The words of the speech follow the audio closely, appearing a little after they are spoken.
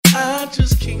I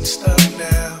just can't stop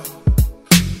now.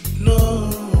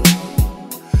 No,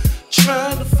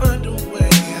 trying to find a way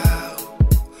out.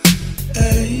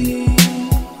 Ay,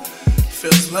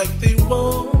 feels like they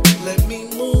won't let me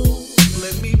move,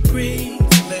 let me breathe,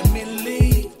 let me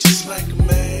leave, just like a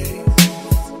maze,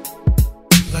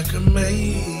 like a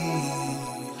maze.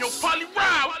 Yo, Polly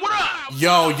Rob, what up?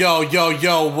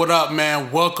 Yo, what up,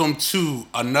 man? Welcome to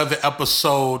another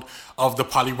episode of the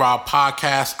Polly Rob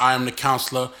podcast. I am the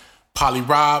counselor, Polly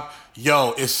Rob.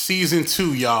 Yo, it's season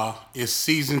 2, y'all. It's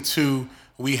season 2.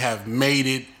 We have made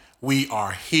it. We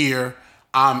are here.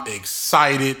 I'm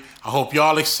excited. I hope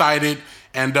y'all excited.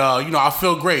 And, I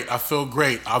feel great.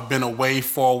 I've been away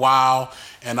for a while,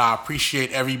 and I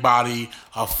appreciate everybody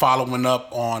following up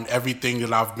on everything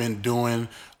that I've been doing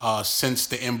since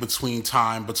the in-between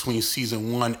time between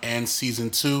season 1 and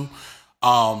season 2.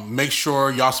 Make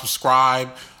sure y'all subscribe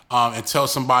and tell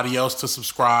somebody else to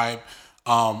subscribe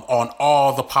on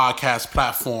all the podcast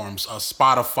platforms,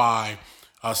 Spotify,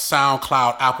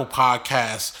 SoundCloud, Apple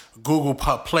Podcasts, Google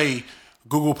Play,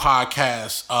 Google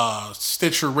Podcasts,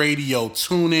 Stitcher Radio,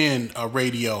 TuneIn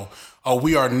Radio.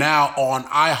 We are now on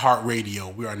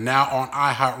iHeartRadio.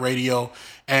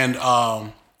 And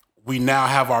we now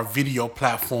have our video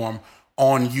platform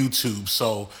on YouTube.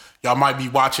 So y'all might be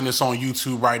watching this on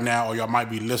YouTube right now, or y'all might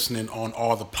be listening on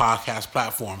all the podcast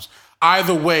platforms.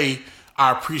 Either way,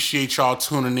 I appreciate y'all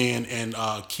tuning in and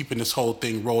keeping this whole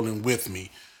thing rolling with me.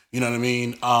 You know what I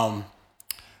mean?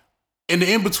 In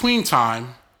the in-between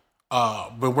time,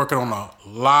 been working on a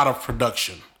lot of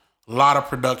production,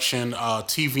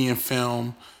 TV and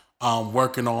film,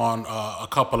 working on a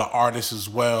couple of artists as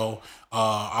well.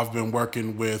 I've been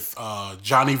working with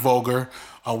Johnny Voger.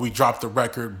 We dropped the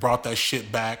record, brought that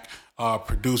shit back,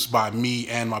 produced by me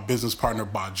and my business partner,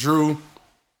 Bob Drew.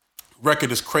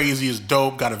 Record is crazy, it's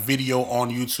dope. Got a video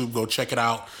on YouTube. Go check it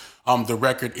out. The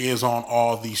record is on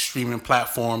all the streaming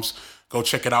platforms. Go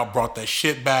check it out. Brought that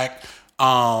shit back.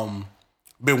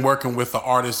 Been working with an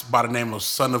artist by the name of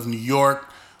Son of New York.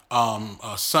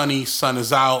 Sonny, Sun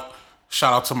is out.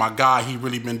 Shout out to my guy. He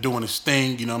really been doing his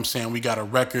thing. You know what I'm saying? We got a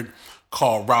record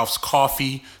called Ralph's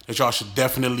Coffee that y'all should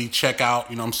definitely check out.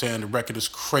 You know what I'm saying? The record is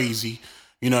crazy.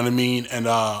 You know what I mean? And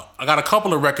I got a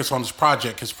couple of records on this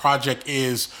project. His project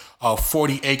is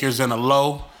 40 Acres and a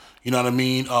Low. You know what I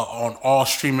mean? On all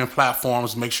streaming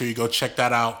platforms. Make sure you go check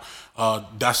that out.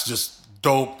 That's just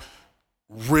dope,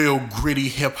 real gritty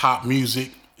hip-hop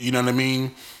music. You know what I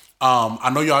mean? I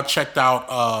know y'all checked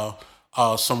out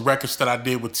some records that I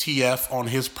did with TF on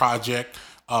his project,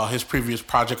 his previous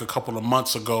project a couple of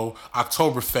months ago,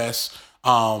 Oktoberfest.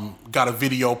 Got a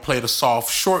video, played a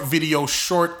short video,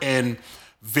 short and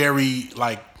very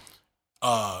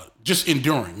just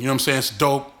enduring. You know what I'm saying? It's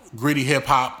dope, gritty hip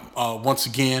hop. Once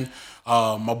again,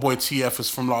 my boy TF is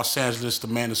from Los Angeles. The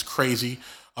man is crazy.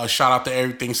 Shout out to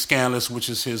Everything Scandalous, which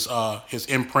is his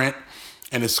imprint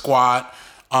and his squad.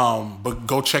 But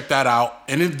go check that out.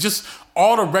 And it just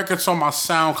all the records on my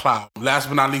SoundCloud. Last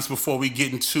but not least, before we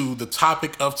get into the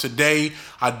topic of today,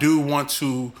 I do want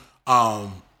to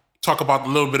talk about a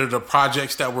little bit of the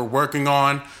projects that we're working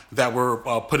on, that we're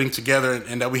putting together,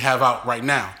 and that we have out right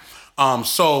now.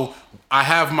 So I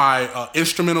have my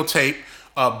instrumental tape,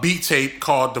 beat tape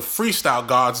called the Freestyle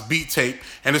Gods beat tape,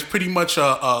 and it's pretty much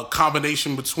a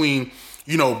combination between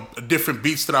different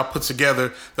beats that I put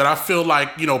together that I feel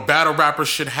like, battle rappers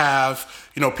should have,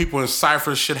 people in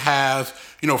cyphers should have,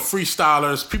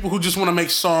 freestylers, people who just want to make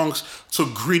songs to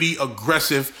gritty,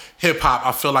 aggressive hip hop.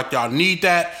 I feel like y'all need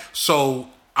that. So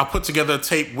I put together a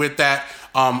tape with that.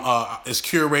 It's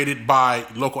curated by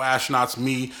local astronauts,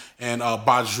 me and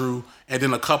Bob Drew, and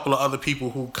then a couple of other people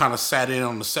who kind of sat in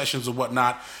on the sessions and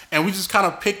whatnot. And we just kind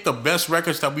of picked the best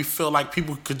records that we feel like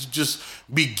people could just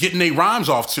be getting their rhymes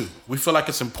off to. We feel like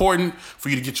it's important for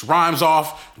you to get your rhymes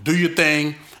off, do your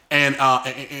thing,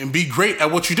 and be great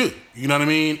at what you do. You know what I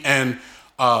mean? And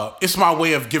it's my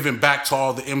way of giving back to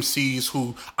all the MCs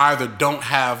who either don't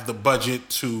have the budget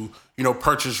to,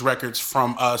 purchase records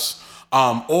from us,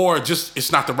 or just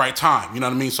it's not the right time. You know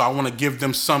what I mean? So I want to give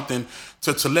them something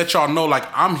to let y'all know, like,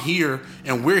 I'm here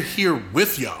and we're here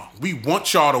with y'all. We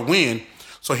want y'all to win.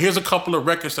 So here's a couple of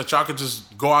records that y'all could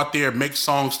just go out there, make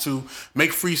songs to,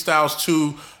 make freestyles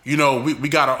to. We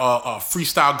got a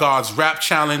Freestyle Gods rap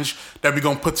challenge that we're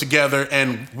going to put together,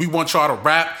 and we want y'all to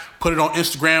rap, put it on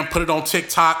Instagram, put it on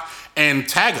TikTok, and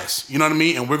tag us. You know what I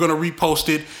mean? And we're going to repost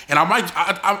it. And I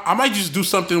might just do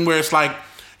something where it's like,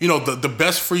 the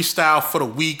best freestyle for the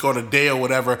week or the day or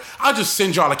whatever. I'll just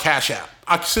send y'all a Cash App.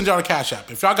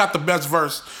 If y'all got the best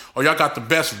verse or y'all got the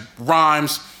best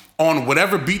rhymes on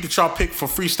whatever beat that y'all pick for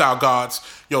Freestyle Gods,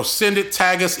 send it,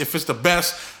 tag us. If it's the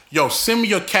best, Yo, send me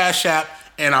your Cash App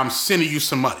and I'm sending you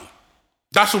some money.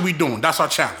 That's what we doing. That's our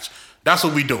challenge. That's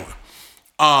what we doing.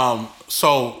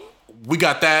 So we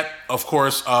got that. Of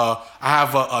course, I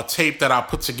have a tape that I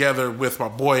put together with my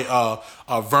boy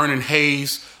Vernon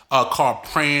Hayes called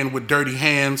 "Praying with Dirty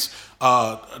Hands."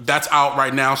 That's out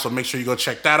right now, so make sure you go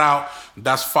check that out.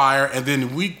 That's fire. And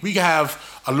then we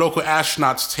have a local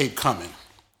astronauts tape coming.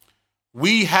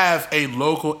 We have a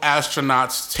local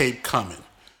astronauts tape coming.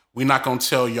 We're not gonna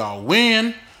tell y'all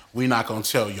when. We're not gonna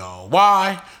tell y'all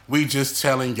why. We just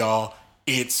telling y'all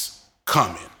it's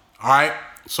coming. All right.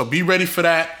 So be ready for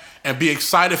that and be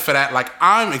excited for that. Like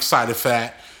I'm excited for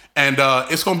that, and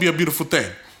it's gonna be a beautiful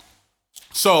thing.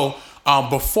 So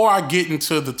before I get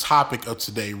into the topic of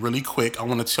today, really quick, I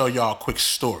want to tell y'all a quick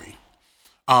story.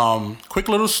 Quick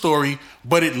little story,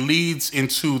 but it leads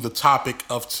into the topic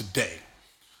of today.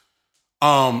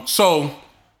 So,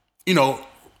 you know,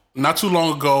 not too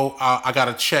long ago, I got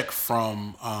a check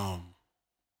from a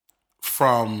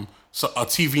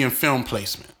TV and film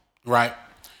placement, right?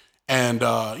 And,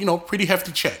 you know, pretty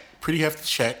hefty check.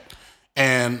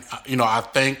 And, you know, I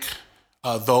thank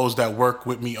those that work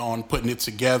with me on putting it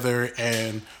together.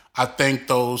 And I thank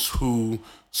those who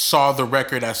saw the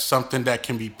record as something that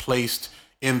can be placed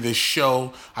in this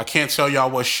show. I can't tell y'all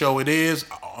what show it is.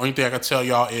 Only thing I can tell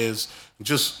y'all is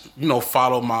just, you know,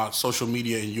 follow my social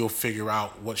media and you'll figure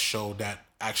out what show that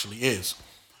actually is.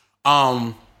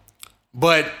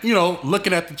 But, you know,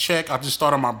 looking at the check, I just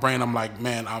thought in my brain, I'm like,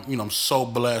 man, I'm so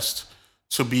blessed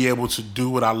to be able to do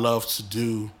what I love to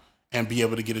do and be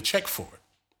able to get a check for it.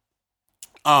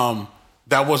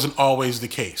 That wasn't always the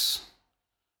case.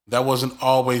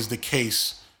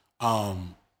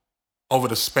 Over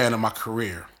the span of my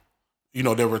career. You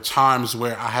know, there were times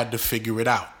where I had to figure it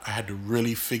out. I had to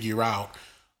really figure out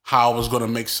how I was going to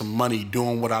make some money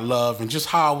doing what I love and just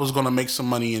how I was going to make some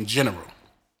money in general.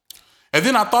 And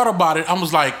then I thought about it. I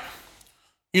was like,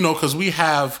 you know, because we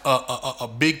have a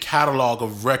big catalog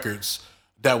of records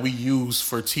that we use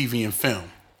for TV and film.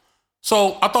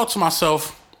 So I thought to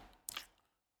myself,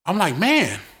 I'm like,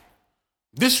 man,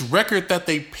 this record that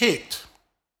they picked,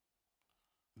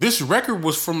 this record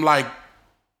was from like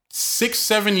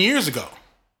 6-7 years ago.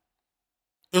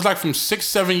 It was like from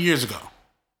 6-7 years ago.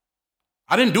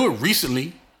 I didn't do it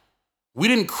recently. We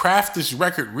didn't craft this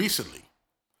record recently.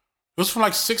 It was from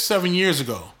like 6-7 years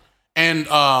ago. And,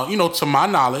 you know, to my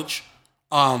knowledge,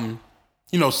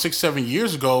 you know, 6-7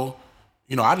 years ago,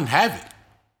 you know, I didn't have it.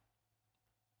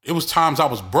 It was times I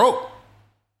was broke.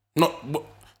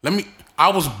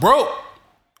 I was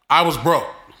broke.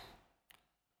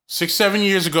 6-7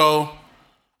 years ago,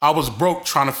 I was broke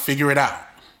trying to figure it out.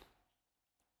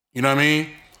 You know what I mean?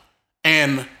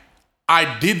 And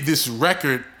I did this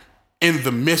record in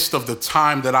the midst of the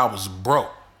time that I was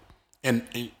broke and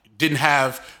didn't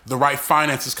have the right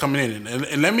finances coming in.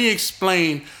 And let me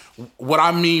explain what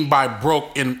I mean by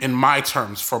broke in my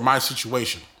terms for my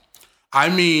situation. I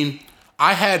mean,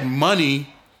 I had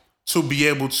money to be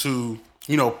able to,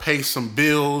 you know, pay some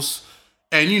bills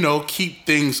and, you know, keep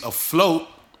things afloat.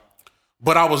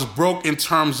 But I was broke in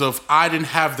terms of I didn't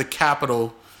have the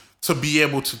capital to be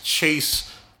able to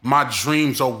chase my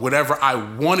dreams or whatever I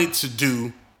wanted to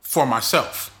do for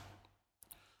myself.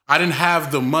 I didn't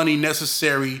have the money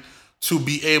necessary to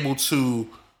be able to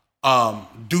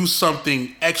do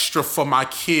something extra for my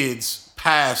kids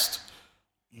past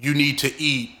you need to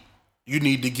eat, you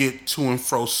need to get to and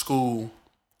fro school,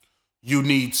 you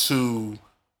need to,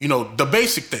 you know, the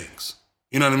basic things.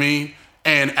 You know what I mean?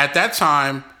 And at that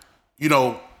time, you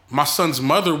know, my son's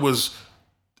mother was,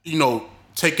 you know,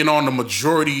 taking on the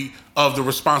majority of the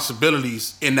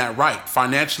responsibilities in that right,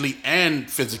 financially and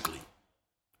physically,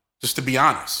 just to be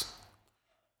honest.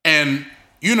 And,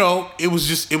 you know, it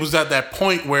was at that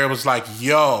point where it was like,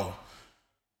 yo,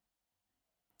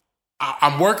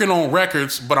 I'm working on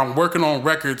records, but I'm working on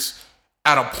records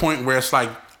at a point where it's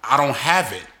like, I don't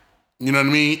have it. You know what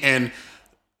I mean? And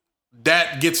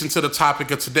that gets into the topic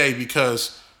of today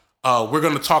because we're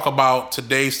going to talk about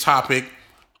today's topic,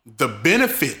 the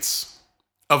benefits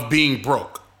of being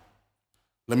broke.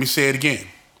 Let me say it again.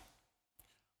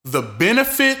 The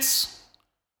benefits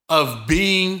of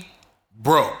being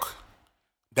broke.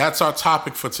 That's our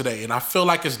topic for today. And I feel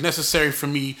like it's necessary for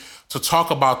me to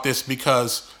talk about this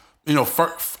because, you know,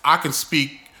 I can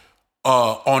speak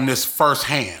on this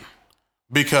firsthand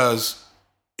because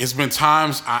it's been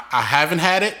times I haven't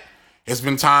had it. It's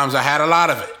been times I had a lot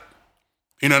of it.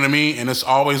 You know what I mean? And it's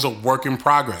always a work in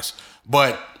progress.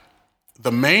 But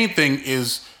the main thing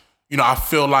is, you know, I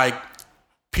feel like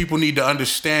people need to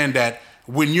understand that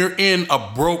when you're in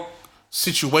a broke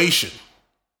situation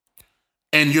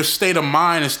and your state of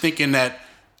mind is thinking that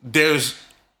there's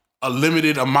a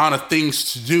limited amount of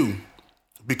things to do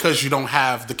because you don't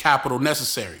have the capital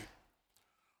necessary.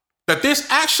 That there's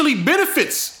actually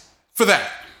benefits for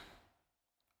that.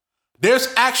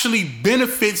 There's actually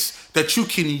benefits that you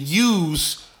can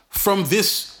use from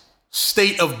this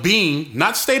state of being,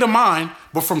 not state of mind,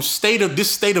 but from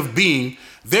this state of being.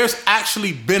 There's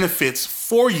actually benefits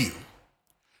for you.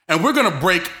 And we're going to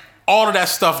break all of that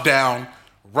stuff down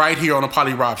right here on the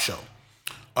Poly Rob Show.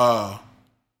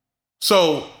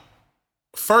 So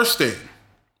first thing,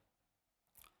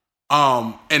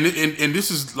 and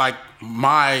this is like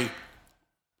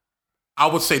I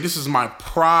would say this is my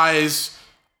prize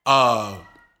thought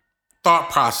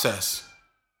process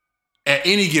at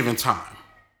any given time,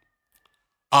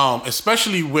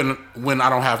 especially when I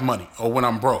don't have money or when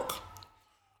I'm broke.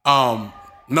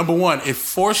 Number one, it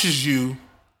forces you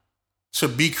to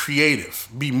be creative,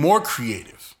 be more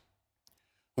creative.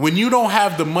 When you don't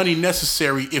have the money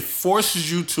necessary, it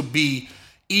forces you to be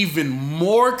even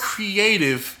more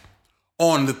creative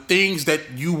on the things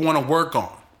that you want to work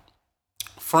on.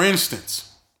 For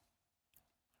instance,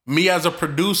 me as a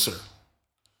producer,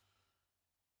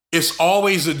 it's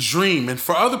always a dream, and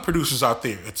for other producers out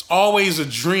there, it's always a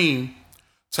dream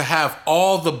to have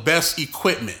all the best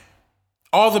equipment,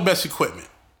 the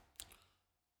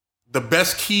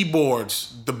best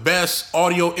keyboards, the best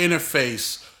audio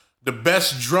interface, the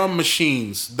best drum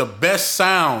machines, the best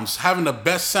sounds, having the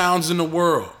best sounds in the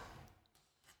world.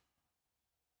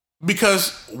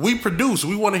 Because we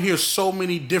want to hear so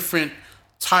many different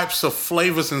types of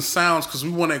flavors and sounds because we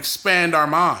want to expand our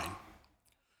mind.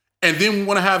 And then we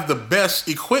want to have the best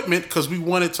equipment because we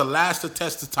want it to last the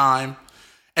test of time.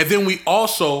 And then we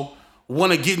also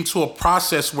want to get into a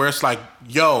process where it's like,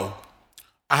 yo,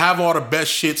 I have all the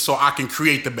best shit so I can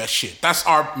create the best shit. That's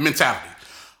our mentality.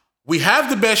 We have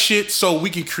the best shit so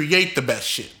we can create the best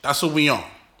shit. That's what we own.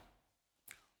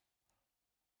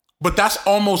 But that's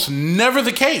almost never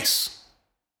the case.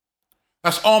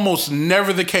 That's almost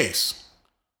never the case.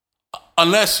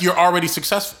 Unless you're already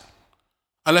successful.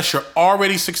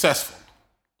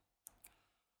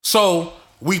 So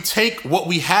we take what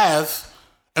we have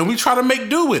and we try to make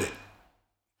do with it.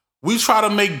 We try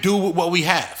to make do with what we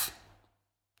have.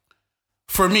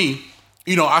 For me,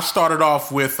 I started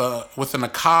off with an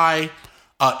Akai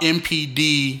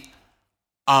MPD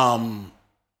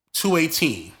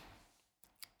 218.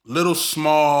 Little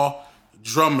small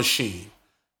drum machine.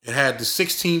 It had the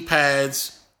 16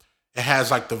 pads. It has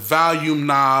like the volume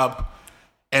knob,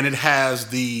 and it has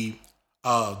the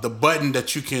button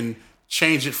that you can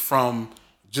change it from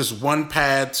just one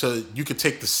pad to you can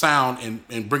take the sound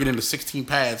and bring it into 16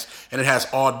 pads, and it has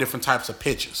all different types of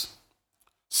pitches.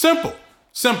 Simple.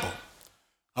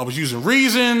 I was using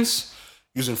Reasons,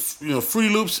 using Fruity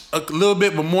Loops a little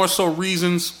bit, but more so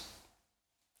Reasons,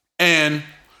 and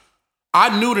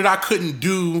I knew that I couldn't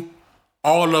do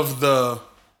all of the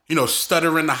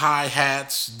stuttering the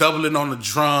hi-hats, doubling on the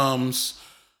drums.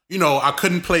 I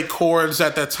couldn't play chords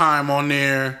at that time on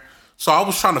there. So I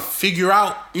was trying to figure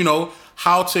out,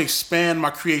 how to expand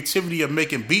my creativity of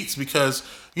making beats because,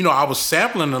 I was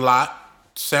sampling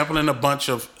a bunch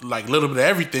of like a little bit of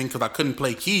everything because I couldn't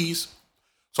play keys.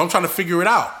 So I'm trying to figure it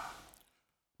out.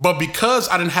 But because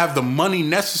I didn't have the money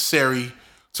necessary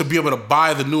to be able to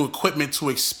buy the new equipment to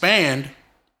expand,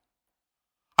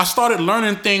 I started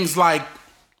learning things like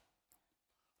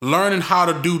learning how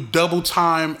to do double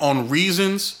time on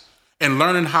Reasons and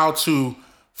learning how to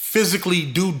physically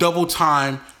do double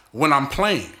time when I'm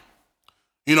playing.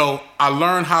 I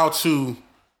learned how to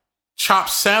chop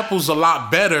samples a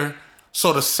lot better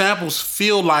so the samples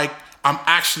feel like I'm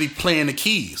actually playing the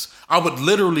keys. I would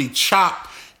literally chop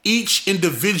each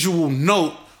individual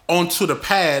note onto the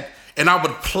pad and I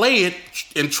would play it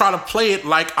and try to play it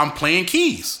like I'm playing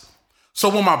keys. So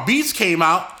when my beats came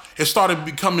out, it started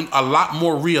becoming a lot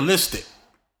more realistic.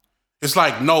 It's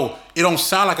like, no, it don't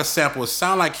sound like a sample. It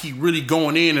sound like he really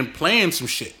going in and playing some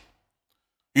shit.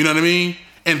 You know what I mean?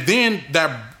 And then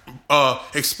that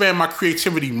expand my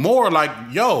creativity more like,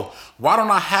 yo, why don't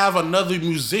I have another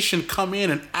musician come in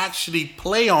and actually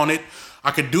play on it? I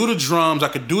could do the drums, I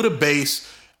could do the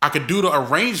bass, I could do the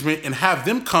arrangement and have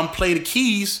them come play the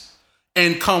keys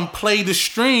and come play the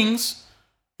strings.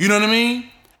 You know what I mean?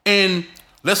 And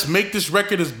let's make this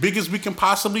record as big as we can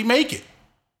possibly make it.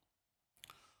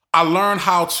 I learned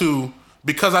how to,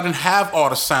 because I didn't have all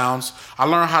the sounds, I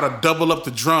learned how to double up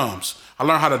the drums. I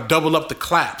learned how to double up the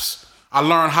claps. I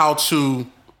learned how to,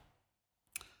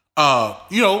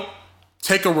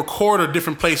 take a recorder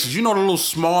different places. The little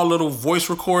small little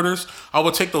voice recorders? I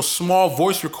would take those small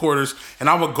voice recorders and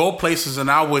I would go places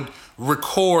and I would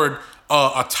record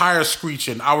a tire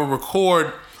screeching. I would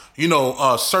record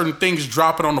certain things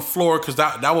dropping on the floor because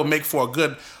that would make for a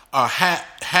good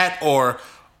hat or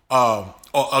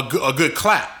a good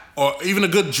clap or even a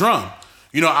good drum.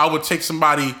 I would take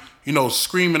somebody,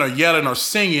 screaming or yelling or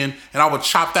singing, and I would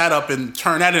chop that up and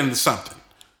turn that into something.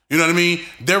 You know what I mean?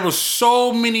 There were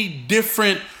so many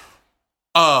different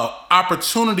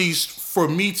opportunities for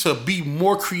me to be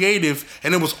more creative,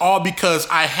 and it was all because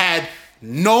I had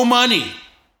no money.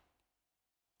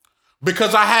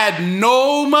 Because I had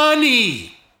no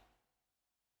money.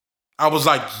 I was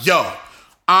like, yo,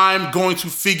 I'm going to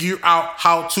figure out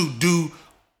how to do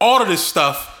all of this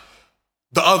stuff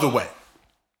the other way.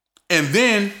 And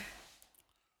then,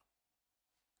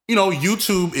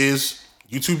 YouTube is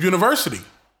YouTube University.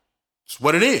 It's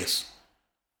what it is.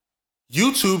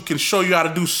 YouTube can show you how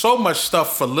to do so much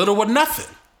stuff for little or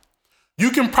nothing.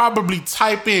 You can probably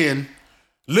type in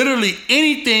literally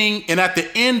anything, and at the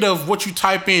end of what you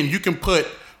type in, you can put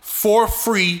for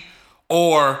free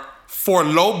or for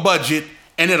low budget,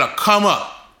 and it'll come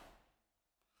up.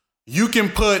 You can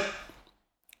put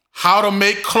how to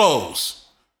make clothes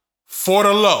for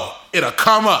the low. It'll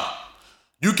come up.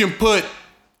 You can put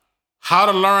how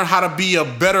to learn how to be a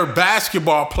better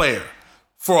basketball player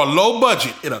for a low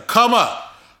budget. It'll come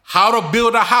up. How to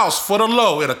build a house for the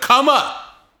low. It'll come up.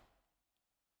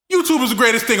 YouTube is the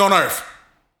greatest thing on earth.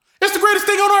 It's the greatest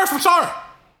thing on earth. I'm sorry.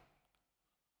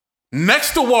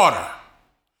 Next to water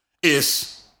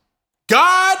is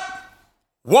God,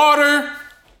 water,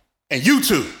 and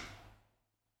YouTube.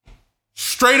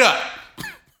 Straight up.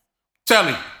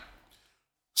 Telling you.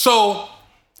 So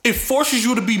it forces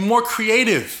you to be more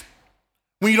creative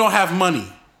when you don't have money.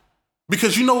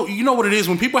 Because you know what it is.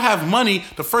 When people have money,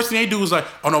 the first thing they do is like,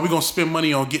 oh no, we're going to spend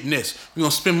money on getting this. We're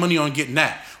going to spend money on getting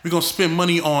that. We're going to spend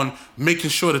money on making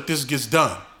sure that this gets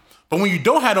done. But when you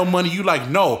don't have no money, you like,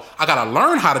 no, I got to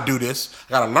learn how to do this.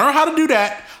 I got to learn how to do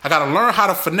that. I got to learn how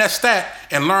to finesse that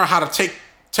and learn how to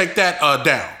take that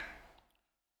down.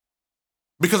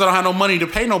 Because I don't have no money to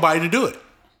pay nobody to do it.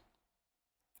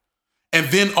 And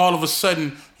then all of a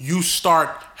sudden, you start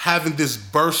having this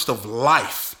burst of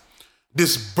life,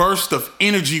 this burst of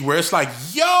energy where it's like,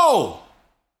 yo,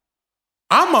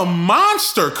 I'm a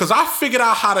monster because I figured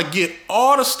out how to get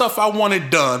all the stuff I wanted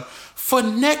done for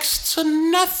next to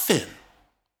nothing.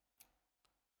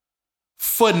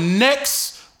 For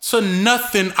next to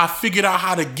nothing, I figured out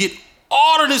how to get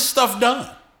all of this stuff done.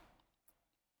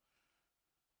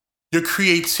 Your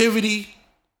creativity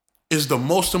is the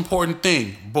most important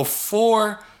thing.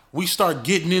 Before we start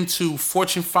getting into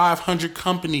Fortune 500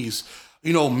 companies,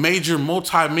 major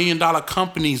multi-million dollar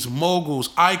companies, moguls,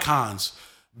 icons,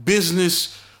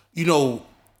 business,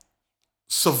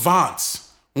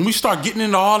 savants. When we start getting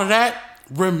into all of that,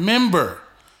 remember,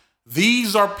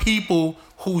 these are people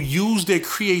who use their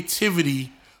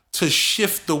creativity to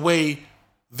shift the way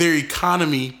their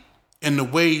economy and the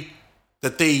way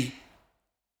that they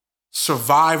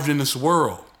survived in this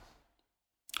world.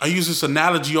 I use this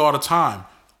analogy all the time.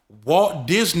 Walt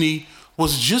Disney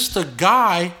was just a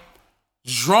guy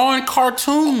drawing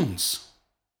cartoons.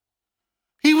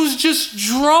 He was just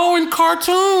drawing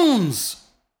cartoons.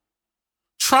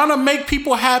 Trying to make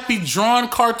people happy, drawing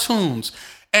cartoons.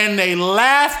 And they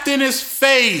laughed in his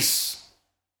face.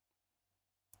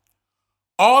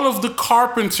 All of the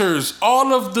carpenters,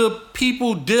 all of the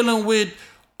people dealing with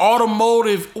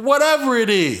automotive, whatever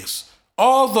it is,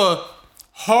 all the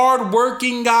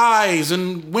hardworking guys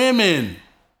and women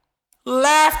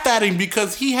laughed at him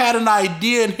because he had an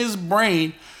idea in his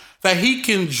brain that he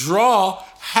can draw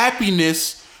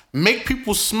happiness, make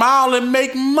people smile, and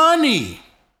make money.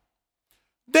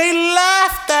 They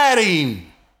laughed at him.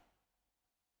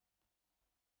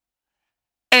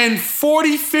 And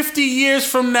 40, 50 years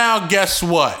from now, guess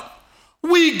what?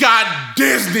 We got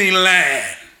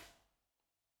Disneyland.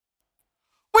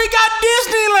 We got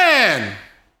Disneyland.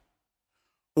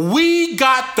 We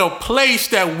got the place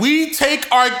that we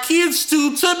take our kids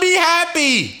to be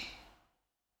happy.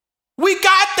 We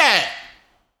got that.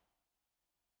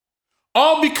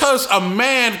 All because a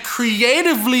man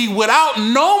creatively, without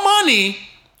no money,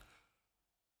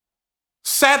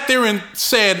 sat there and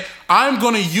said, I'm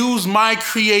going to use my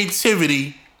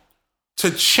creativity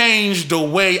to change the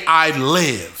way I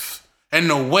live and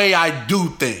the way I do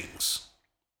things.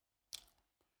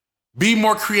 Be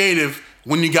more creative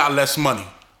when you got less money.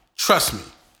 Trust me.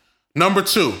 Number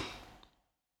 2,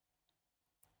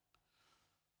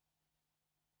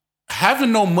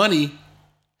 having no money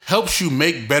helps you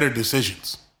make better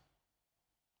decisions.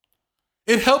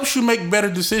 It helps you make better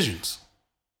decisions.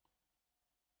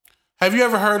 Have you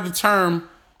ever heard the term,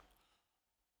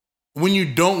 when you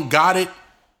don't got it,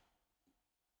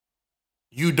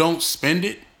 you don't spend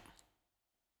it?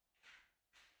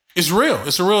 It's real.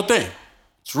 It's a real thing.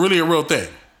 It's really a real thing.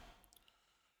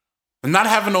 And not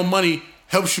having no money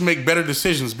helps you make better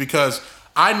decisions because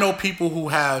I know people who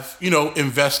have,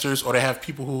 investors or they have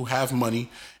people who have money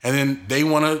and then they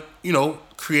want to,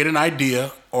 create an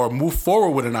idea or move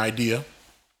forward with an idea.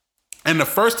 And the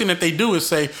first thing that they do is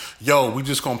say, yo, we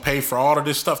just going to pay for all of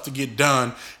this stuff to get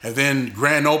done. And then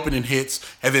grand opening hits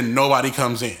and then nobody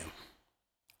comes in.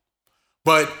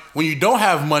 But when you don't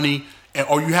have money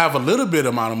or you have a little bit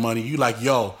amount of money, you like,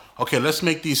 yo, okay, let's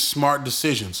make these smart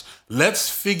decisions. Let's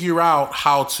figure out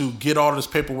how to get all this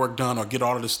paperwork done or get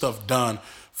all of this stuff done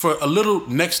for a little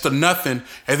next to nothing.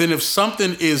 And then if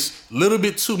something is a little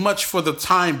bit too much for the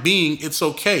time being, it's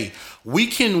okay. We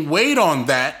can wait on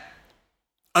that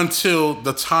until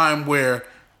the time where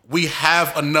we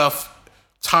have enough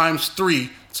times 3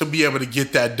 to be able to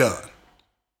get that done.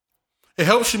 It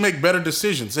helps you make better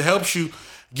decisions. It helps you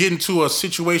get into a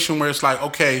situation where it's like,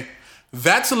 okay,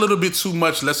 that's a little bit too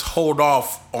much. Let's hold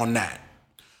off on that.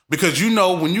 Because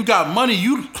when you got money,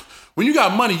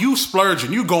 you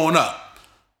splurging, you going up.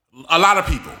 A lot of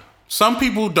people. Some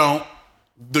people don't.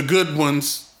 The good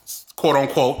ones, quote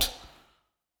unquote,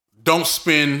 don't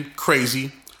spend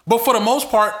crazy. But for the most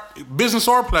part, business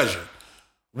or pleasure,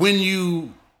 when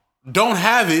you don't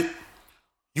have it,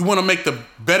 you want to make the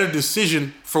better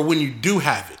decision for when you do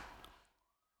have it.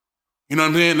 You know what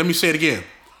I'm saying? Let me say it again.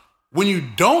 When you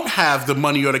don't have the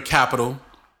money or the capital,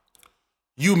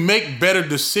 you make better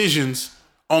decisions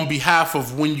on behalf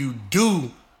of when you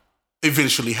do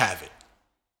eventually have it.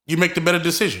 You make the better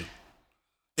decision.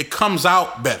 It comes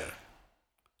out better.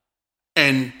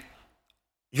 And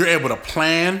you're able to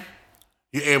plan.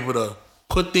 You're able to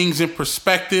put things in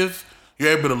perspective.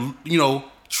 You're able to,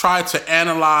 try to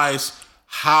analyze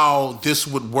how this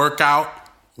would work out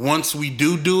once we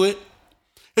do it.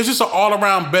 It's just an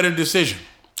all-around better decision.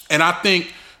 And I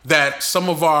think that some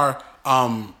of our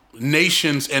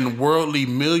nations and worldly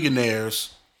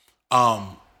millionaires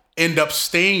end up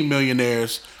staying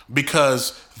millionaires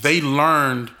because they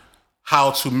learned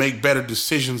how to make better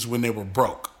decisions when they were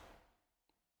broke.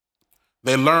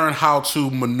 They learned how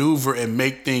to maneuver and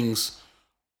make things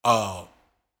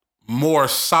more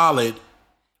solid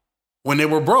when they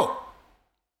were broke.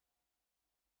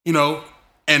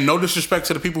 And no disrespect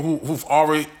to the people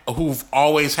who've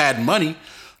always had money.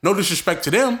 No disrespect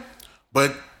to them,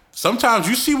 but sometimes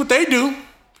you see what they do.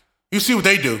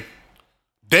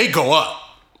 They go up.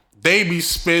 They be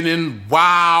spending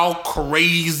wild,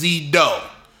 crazy dough.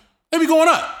 They be going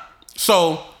up.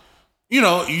 So, you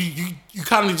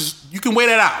kind of you can weigh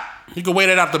that out. You can weigh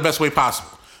that out the best way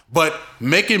possible. But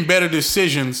making better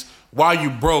decisions while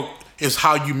you broke is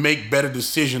how you make better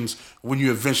decisions when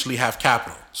you eventually have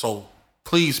capital. So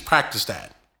please practice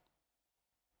that.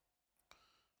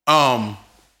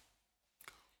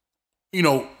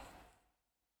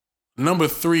 Number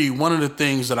 3, one of the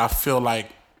things that I feel like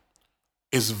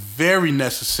is very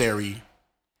necessary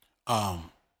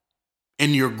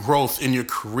in your growth, in your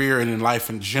career, and in life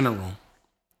in general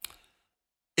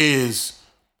is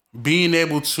being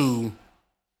able to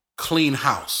clean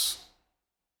house.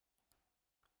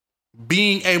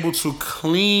 Being able to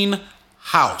clean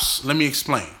house. Let me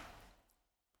explain.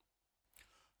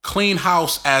 Clean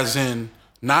house as in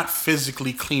not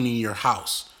physically cleaning your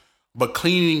house, but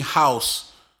cleaning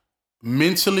house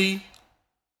mentally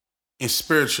and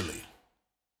spiritually.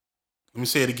 Let me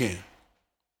say it again.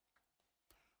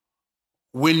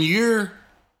 When you're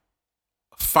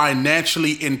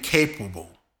financially incapable,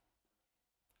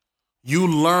 you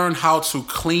learn how to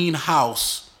clean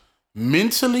house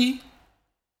mentally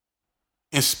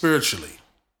and spiritually.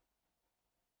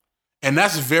 And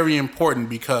that's very important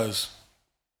because,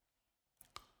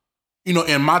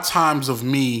 in my times of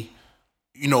me,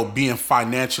 being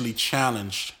financially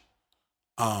challenged,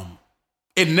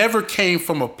 it never came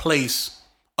from a place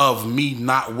of me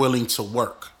not willing to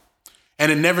work.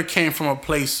 And it never came from a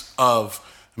place of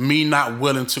me not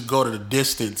willing to go to the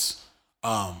distance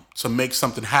to make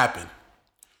something happen.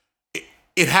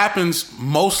 It happens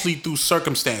mostly through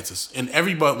circumstances. In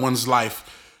everyone's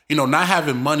life, not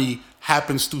having money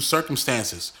happens through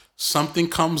circumstances. Something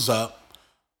comes up,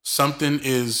 something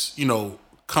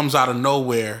comes out of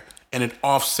nowhere, and it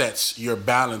offsets your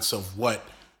balance of what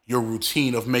your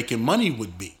routine of making money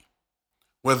would be.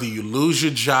 Whether you lose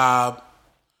your job,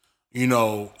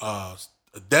 a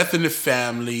death in the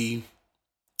family,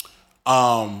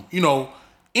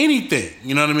 anything,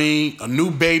 you know what I mean? A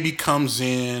new baby comes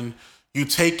in, you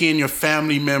take in your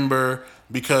family member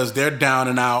because they're down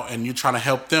and out and you're trying to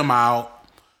help them out.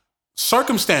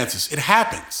 Circumstances, it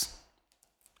happens.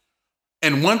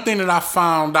 And one thing that I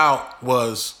found out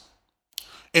was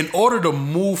in order to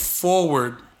move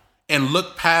forward and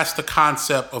look past the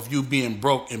concept of you being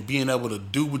broke and being able to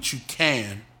do what you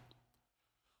can,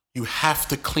 you have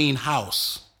to clean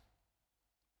house.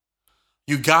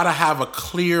 You got to have a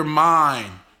clear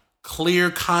mind,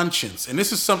 clear conscience. And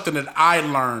this is something that I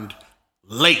learned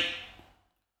late.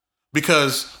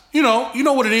 Because, you know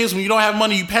what it is when you don't have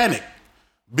money, you panic.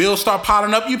 Bills start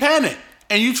piling up, you panic.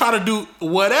 And you try to do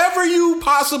whatever you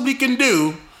possibly can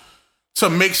do to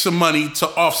make some money to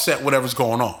offset whatever's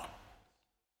going on.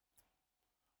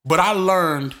 But I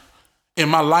learned in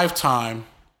my lifetime,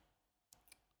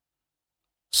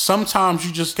 sometimes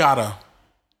you just gotta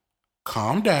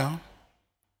calm down,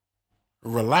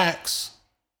 relax,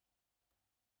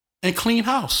 and clean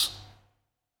house.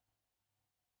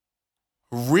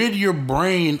 Rid your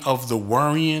brain of the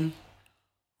worrying,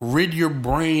 rid your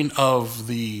brain of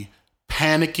the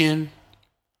panicking.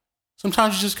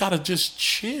 Sometimes you just gotta just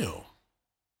chill.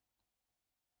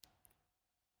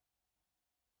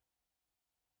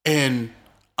 And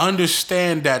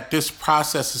understand that this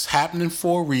process is happening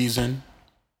for a reason.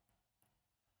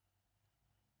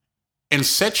 And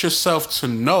set yourself to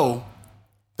know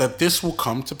that this will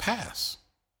come to pass.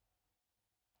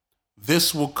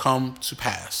 This will come to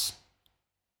pass.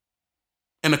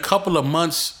 In a couple of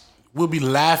months, we'll be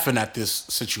laughing at this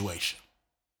situation.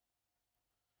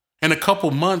 In a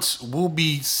couple months, we'll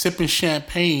be sipping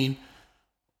champagne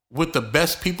with the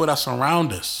best people that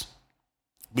surround us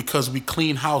because we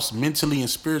clean house mentally and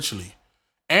spiritually.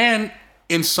 And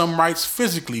in some rights,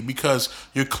 physically, because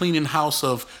you're cleaning house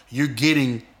of, you're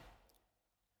getting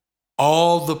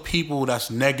all the people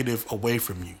that's negative away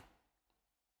from you.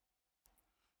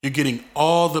 You're getting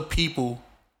all the people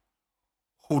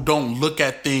who don't look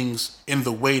at things in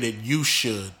the way that you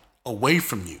should away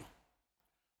from you.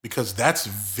 Because that's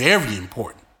very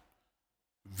important.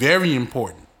 Very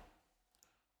important.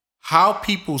 How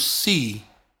people see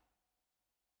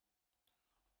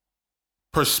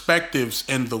perspectives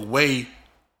and the way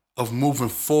of moving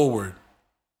forward,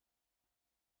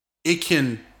 it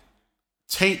can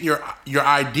taint your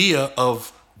idea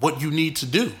of what you need to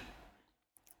do.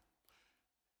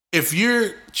 If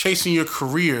you're chasing your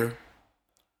career,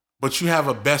 but you have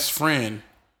a best friend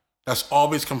that's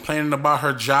always complaining about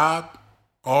her job,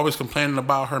 always complaining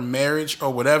about her marriage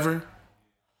or whatever,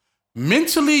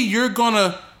 mentally you're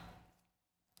gonna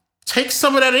take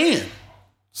some of that in.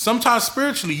 Sometimes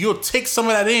spiritually, you'll take some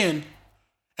of that in,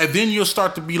 and then you'll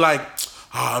start to be like,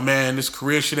 oh man, this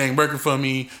career shit ain't working for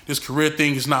me. This career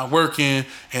thing is not working,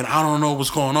 and I don't know what's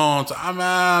going on. So I'm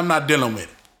not dealing with it.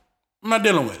 I'm not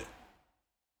dealing with it.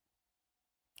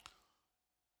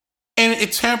 And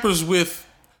it tampers with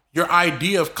your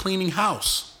idea of cleaning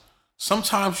house.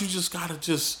 Sometimes you just gotta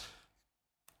just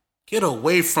get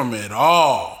away from it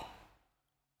all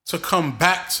to come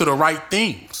back to the right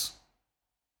things.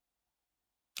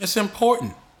 It's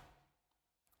important.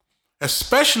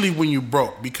 Especially when you're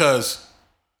broke, because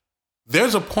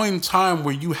there's a point in time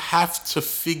where you have to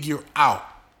figure out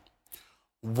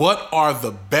what are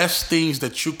the best things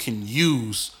that you can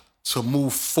use to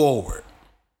move forward.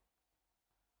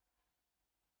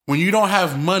 When you don't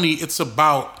have money, it's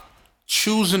about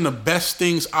choosing the best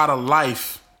things out of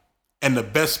life and the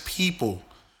best people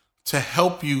to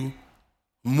help you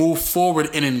move forward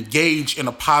and engage in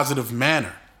a positive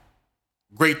manner.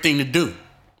 Great thing to do.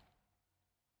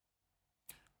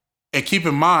 And keep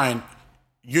in mind,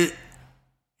 you're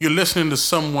listening to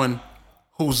someone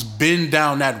who's been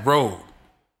down that road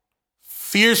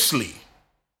fiercely.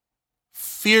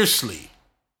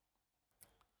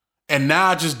 And now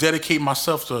I just dedicate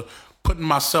myself to putting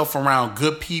myself around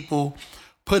good people,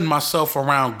 putting myself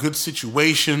around good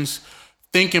situations,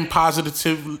 thinking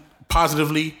positively.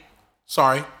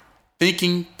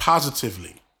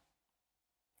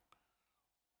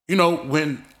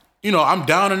 When, I'm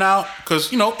down and out, because,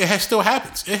 still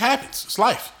happens. It happens. It's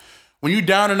life. When you're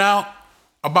down and out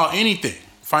about anything,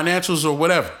 financials or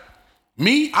whatever,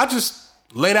 I just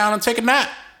lay down and take a nap.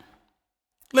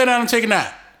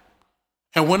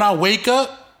 And when I wake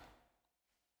up,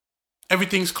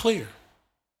 everything's clear.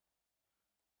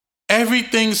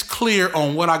 Everything's clear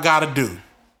on what I got to do.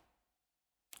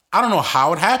 I don't know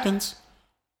how it happens.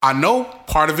 I know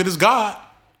part of it is God.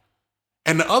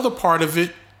 And the other part of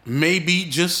it may be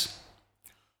just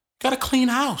got to clean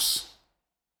house.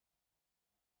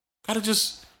 Got to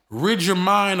just rid your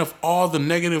mind of all the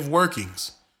negative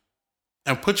workings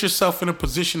and put yourself in a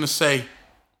position to say,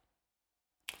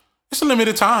 it's a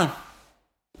limited time.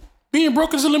 Being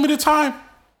broke is a limited time.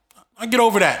 I get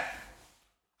over that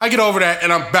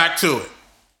and I'm back to it.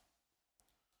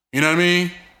 You know what I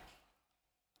mean?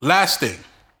 Last thing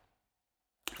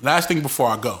before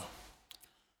I go.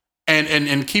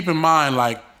 And keep in mind,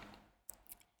 like,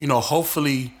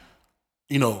 hopefully,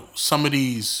 some of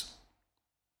these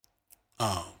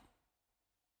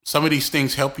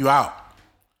things help you out.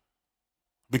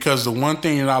 Because the one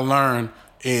thing that I learned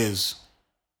is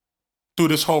through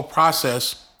this whole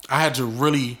process, I had to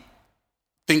really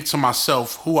think to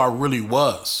myself who I really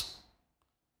was.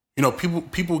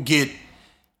 People get,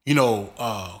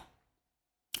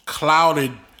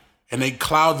 clouded, and they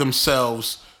cloud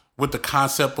themselves with the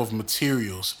concept of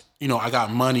materials. I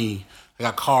got money, I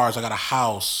got cars, I got a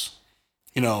house,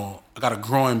 I got a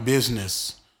growing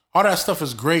business. All that stuff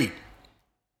is great.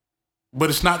 But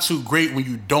it's not too great when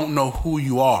you don't know who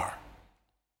you are.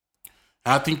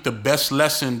 And I think the best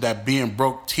lesson that being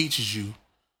broke teaches you,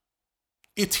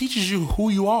 it teaches you who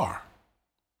you are.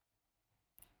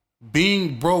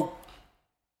 Being broke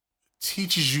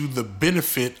teaches you the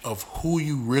benefit of who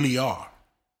you really are.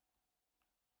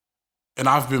 And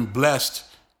I've been blessed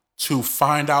to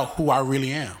find out who I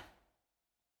really am.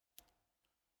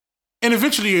 And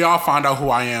eventually I'll find out who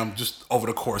I am just over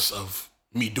the course of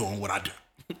me doing what I do.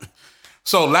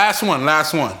 So last one.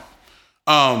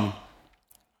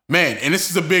 Man, and this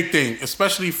is a big thing,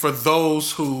 especially for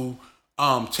those who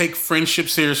take friendship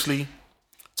seriously,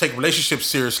 take relationships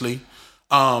seriously.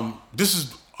 This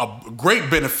is a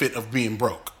great benefit of being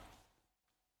broke.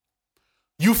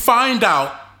 You find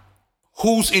out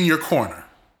who's in your corner.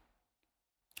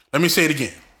 Let me say it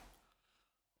again.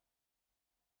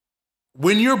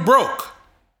 When you're broke,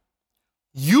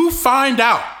 you find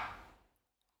out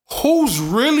who's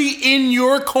really in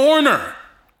your corner.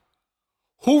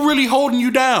 Who really holding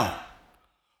you down?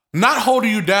 Not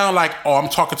holding you down like, oh, I'm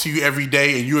talking to you every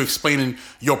day and you're explaining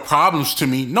your problems to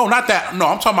me. No, not that. No,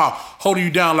 I'm talking about holding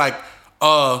you down like,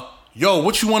 yo,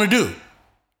 what you want to do?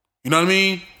 You know what I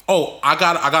mean? Oh, I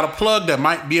got a plug that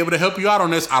might be able to help you out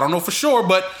on this. I don't know for sure,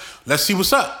 but let's see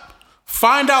what's up.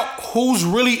 Find out who's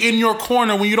really in your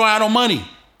corner when you don't have no money.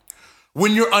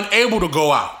 When you're unable to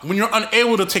go out, when you're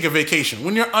unable to take a vacation,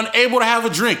 when you're unable to have a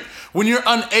drink, when you're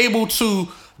unable to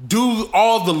do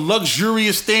all the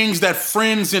luxurious things that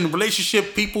friends and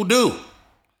relationship people do.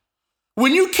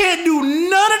 When you can't do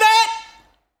none of that,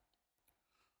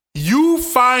 you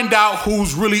find out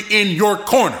who's really in your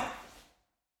corner.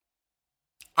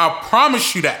 I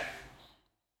promise you that.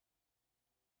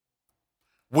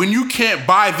 When you can't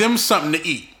buy them something to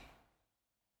eat,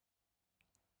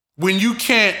 when you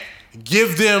can't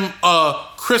give them a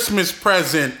Christmas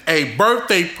present, a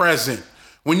birthday present,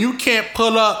 when you can't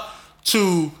pull up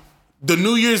to the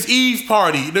New Year's Eve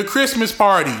party, the Christmas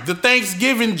party, the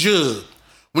Thanksgiving jug,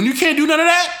 when you can't do none of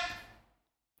that,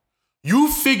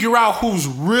 you figure out who's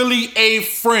really a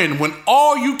friend when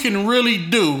all you can really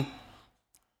do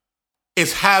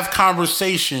is have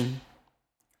conversation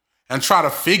and try to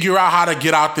figure out how to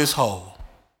get out this hole.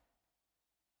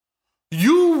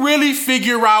 You really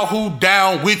figure out who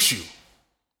down with you.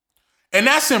 And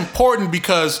that's important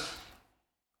because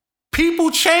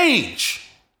people change.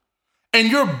 And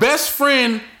your best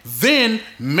friend then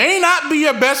may not be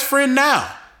your best friend now.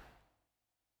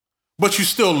 But you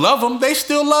still love them. They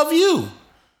still love you.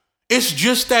 It's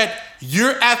just that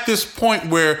you're at this point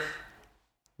where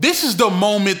this is the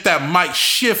moment that might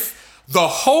shift the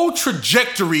whole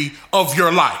trajectory of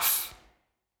your life.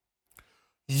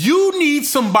 You need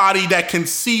somebody that can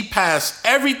see past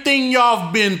everything y'all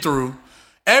have been through,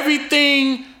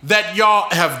 everything that y'all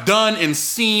have done and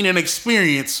seen and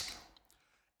experienced,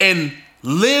 and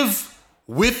live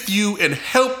with you and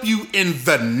help you in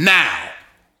the now.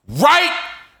 Right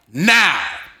now.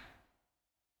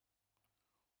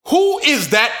 Who is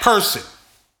that person?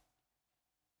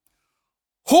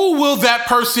 Who will that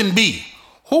person be?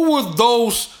 Who will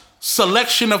those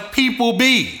selection of people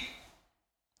be?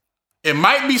 It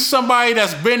might be somebody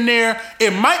that's been there.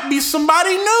 It might be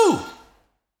somebody new.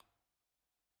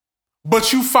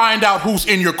 But you find out who's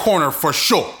in your corner for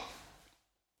sure.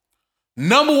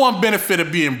 Number one benefit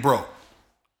of being broke.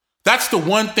 That's the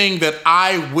one thing that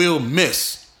I will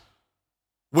miss.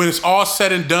 When it's all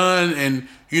said and done and,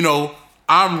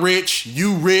 I'm rich,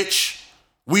 you rich,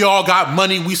 we all got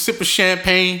money, we sip a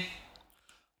champagne.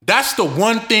 That's the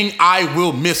one thing I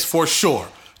will miss for sure.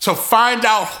 To find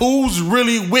out who's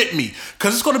really with me.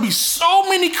 Because it's going to be so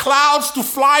many clouds to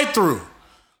fly through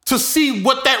to see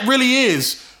what that really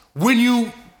is when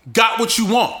you got what you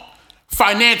want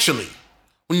financially.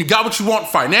 When you got what you want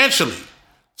financially,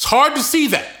 it's hard to see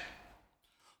that.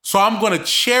 So I'm going to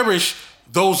cherish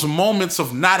those moments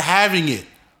of not having it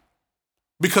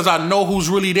because I know who's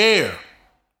really there.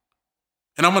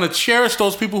 And I'm going to cherish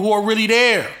those people who are really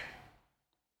there.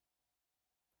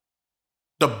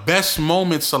 The best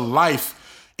moments of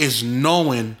life is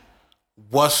knowing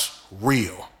what's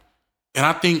real. And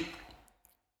I think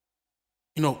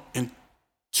in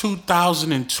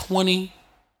 2020,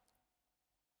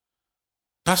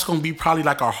 that's going to be probably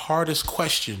like our hardest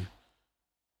question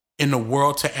in the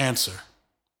world to answer.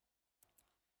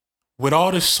 With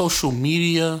all this social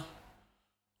media,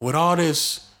 with all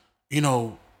this,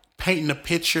 painting a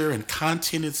picture and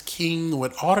content is king,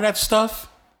 with all of that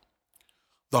stuff,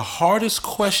 the hardest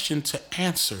question to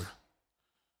answer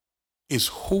is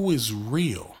who is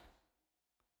real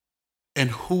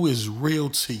and who is real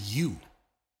to you.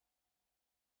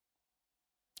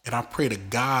 And I pray to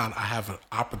God I have an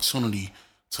opportunity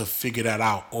to figure that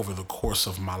out over the course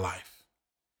of my life.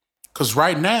 Because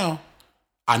right now,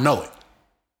 I know it.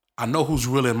 I know who's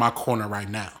really in my corner right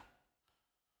now.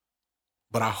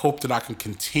 But I hope that I can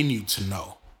continue to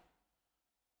know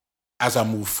as I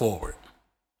move forward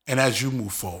and as you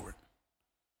move forward.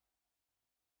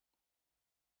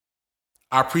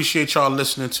 I appreciate y'all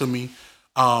listening to me.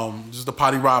 This is the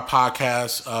Potty Rob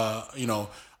podcast.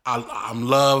 I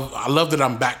love that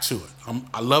I'm back to it.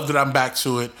 I love that I'm back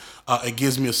to it. It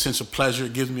gives me a sense of pleasure.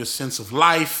 It gives me a sense of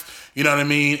life. You know what I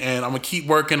mean? And I'm going to keep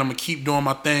working. I'm going to keep doing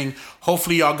my thing.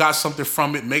 Hopefully y'all got something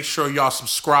from it. Make sure y'all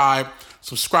subscribe.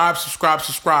 Subscribe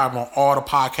on all the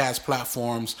podcast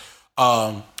platforms.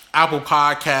 Apple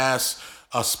Podcasts,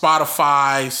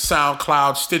 Spotify,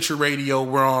 SoundCloud, Stitcher Radio.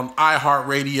 We're on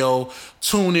iHeartRadio,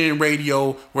 TuneIn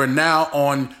Radio. We're now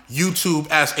on YouTube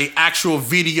as an actual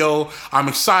video. I'm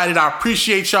excited. I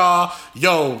appreciate y'all.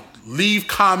 Yo, leave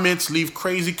comments, leave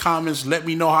crazy comments. Let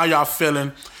me know how y'all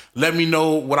feeling. Let me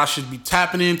know what I should be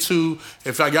tapping into.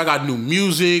 If y'all got new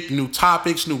music, new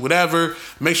topics, new whatever,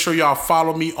 make sure y'all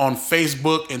follow me on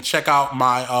Facebook and check out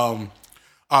my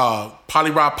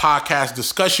Poly Rob Podcast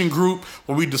discussion group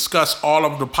where we discuss all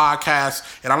of the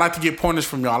podcasts. And I like to get pointers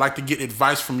from y'all. I like to get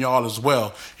advice from y'all as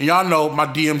well. And y'all know my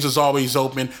DMs is always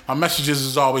open. My messages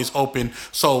is always open.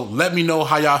 So let me know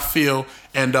how y'all feel.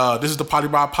 And this is the Poly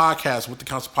Rob Podcast with the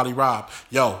Council Poly Rob.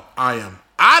 Yo, I am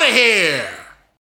out of here.